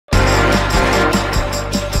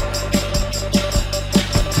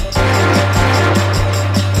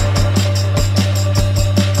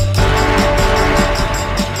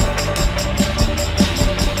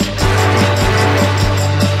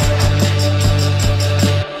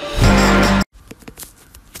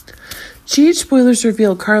Spoilers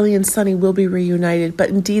reveal Carly and Sonny will be reunited, but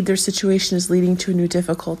indeed their situation is leading to a new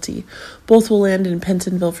difficulty. Both will land in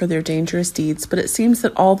Pentonville for their dangerous deeds, but it seems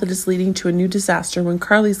that all that is leading to a new disaster when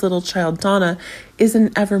Carly's little child Donna is in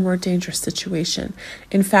an ever more dangerous situation.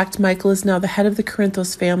 In fact, Michael is now the head of the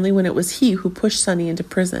Corinthos family when it was he who pushed Sonny into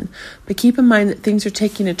prison. But keep in mind that things are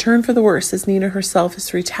taking a turn for the worse as Nina herself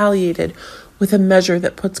has retaliated with a measure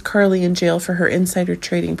that puts Carly in jail for her insider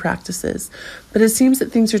trading practices. But it seems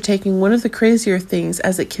that things are taking one of the crazier things,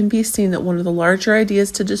 as it can be seen that one of the larger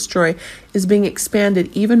ideas to destroy is being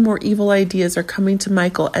expanded. Even more evil ideas are coming to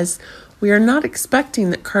Michael, as we are not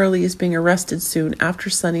expecting that Carly is being arrested soon after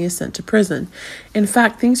Sonny is sent to prison. In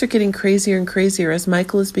fact, things are getting crazier and crazier as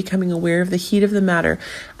Michael is becoming aware of the heat of the matter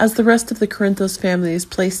as the rest of the Corinthos family is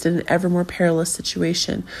placed in an ever more perilous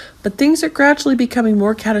situation. But things are gradually becoming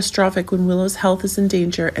more catastrophic when Willow's health is in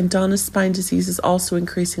danger and Donna's spine disease is also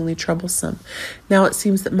increasingly troublesome. Now it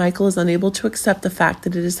seems that Michael is unable to accept the fact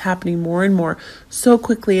that it is happening more and more so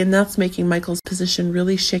quickly, and that's making Michael's position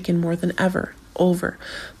really shaken more than ever.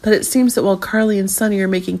 But it seems that while Carly and Sonny are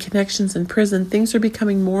making connections in prison, things are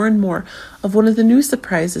becoming more and more of one of the new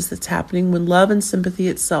surprises that's happening when love and sympathy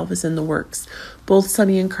itself is in the works. Both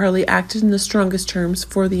Sonny and Carly acted in the strongest terms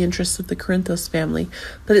for the interests of the Corinthos family,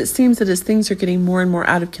 but it seems that as things are getting more and more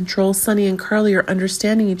out of control, Sonny and Carly are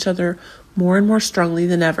understanding each other more and more strongly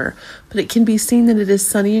than ever. But it can be seen that it is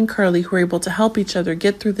Sonny and Carly who are able to help each other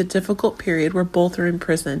get through the difficult period where both are in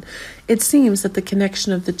prison. It seems that the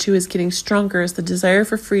connection of the two is getting stronger as the desire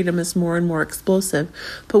for freedom is more and more explosive.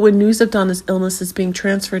 But when news of Donna's illness is being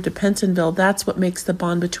transferred to Pentonville, that's what makes the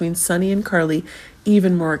bond between Sonny and Carly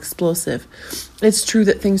even more explosive. It's true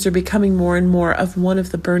that things are becoming more and more of one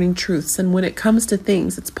of the burning truths, and when it comes to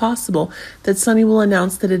things, it's possible that Sonny will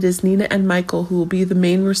announce that it is Nina and Michael who will be the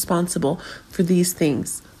main responsible for these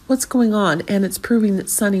things. What's going on? And it's proving that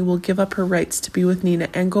Sonny will give up her rights to be with Nina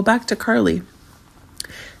and go back to Carly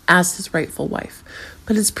as his rightful wife.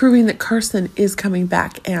 But it's proving that Carson is coming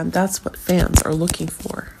back, and that's what fans are looking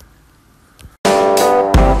for.